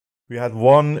We had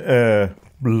one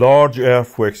large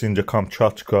earthquake in the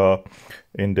Kamchatka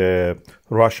in the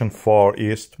Russian Far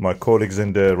East. My colleagues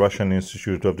in the Russian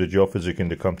Institute of the Geophysics in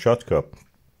the Kamchatka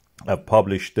have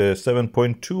published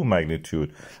 7.2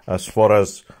 magnitude as far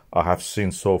as I have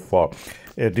seen so far.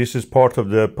 This is part of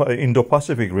the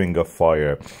Indo-Pacific Ring of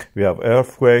Fire. We have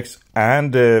earthquakes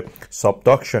and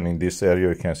subduction in this area.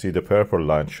 You can see the purple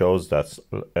line shows that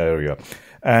area.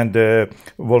 And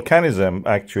volcanism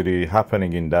actually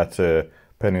happening in that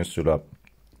peninsula.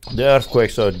 The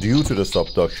earthquakes are due to the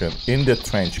subduction in the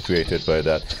trench created by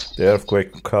that. The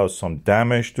earthquake caused some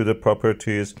damage to the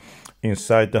properties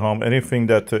inside the home. Anything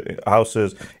that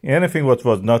houses, anything what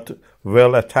was not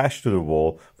well attached to the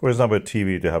wall. For example,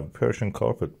 TV, they have Persian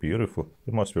carpet, beautiful.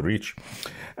 It must be rich.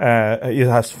 It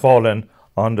has fallen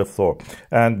on the floor.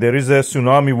 And there is a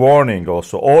tsunami warning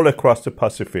also all across the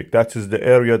Pacific. That is the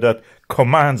area that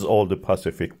commands all the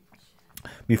Pacific.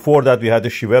 Before that, we had the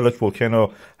Shiveluch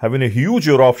volcano having a huge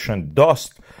eruption,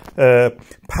 dust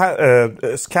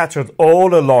scattered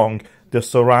all along the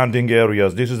surrounding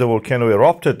areas. This is the volcano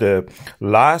erupted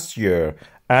last year,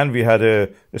 and we had a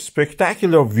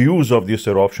spectacular views of this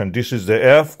eruption. This is the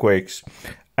earthquakes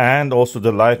and also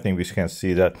the lightning. We can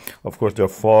see that, of course, they're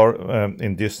far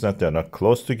in distance. They're not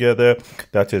close together.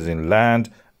 That is in land,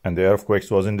 and the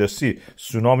earthquakes was in the sea.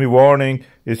 Tsunami warning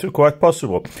is quite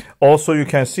possible. Also, you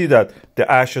can see that the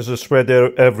ashes are spread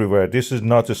there everywhere. This is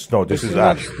not a snow. This is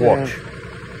ash. Watch.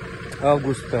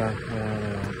 Августа,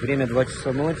 время 2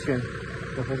 часа ночи,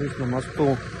 нахожусь на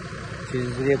мосту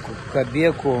через реку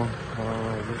Кабеку.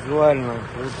 Визуально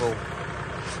выпал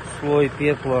слой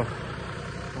пепла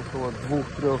около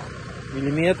 2-3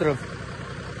 миллиметров.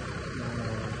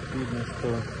 Видно, что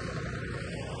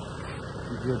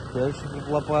идет дальше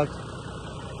теплопад.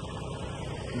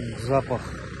 Запах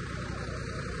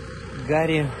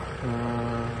гари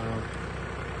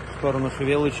в сторону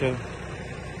Шевелыча.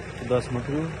 Туда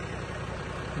смотрю.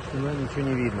 Ничего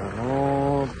не видно,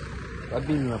 но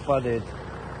обильно падает.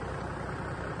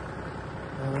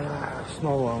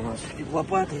 Снова у нас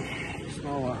теплопад, и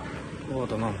снова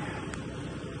вот он,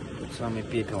 тот самый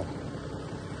пепел.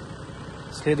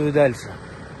 Следую дальше.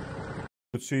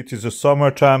 See, it is a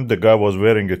summertime. The guy was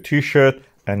wearing a t-shirt,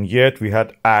 and yet we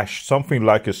had ash, something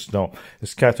like a snow,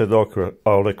 scattered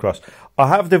all across. I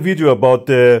have the video about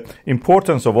the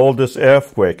importance of all these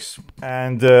earthquakes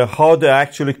and how they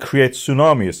actually create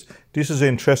tsunamis. This is an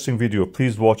interesting video.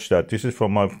 Please watch that. This is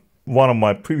from one of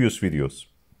my previous videos.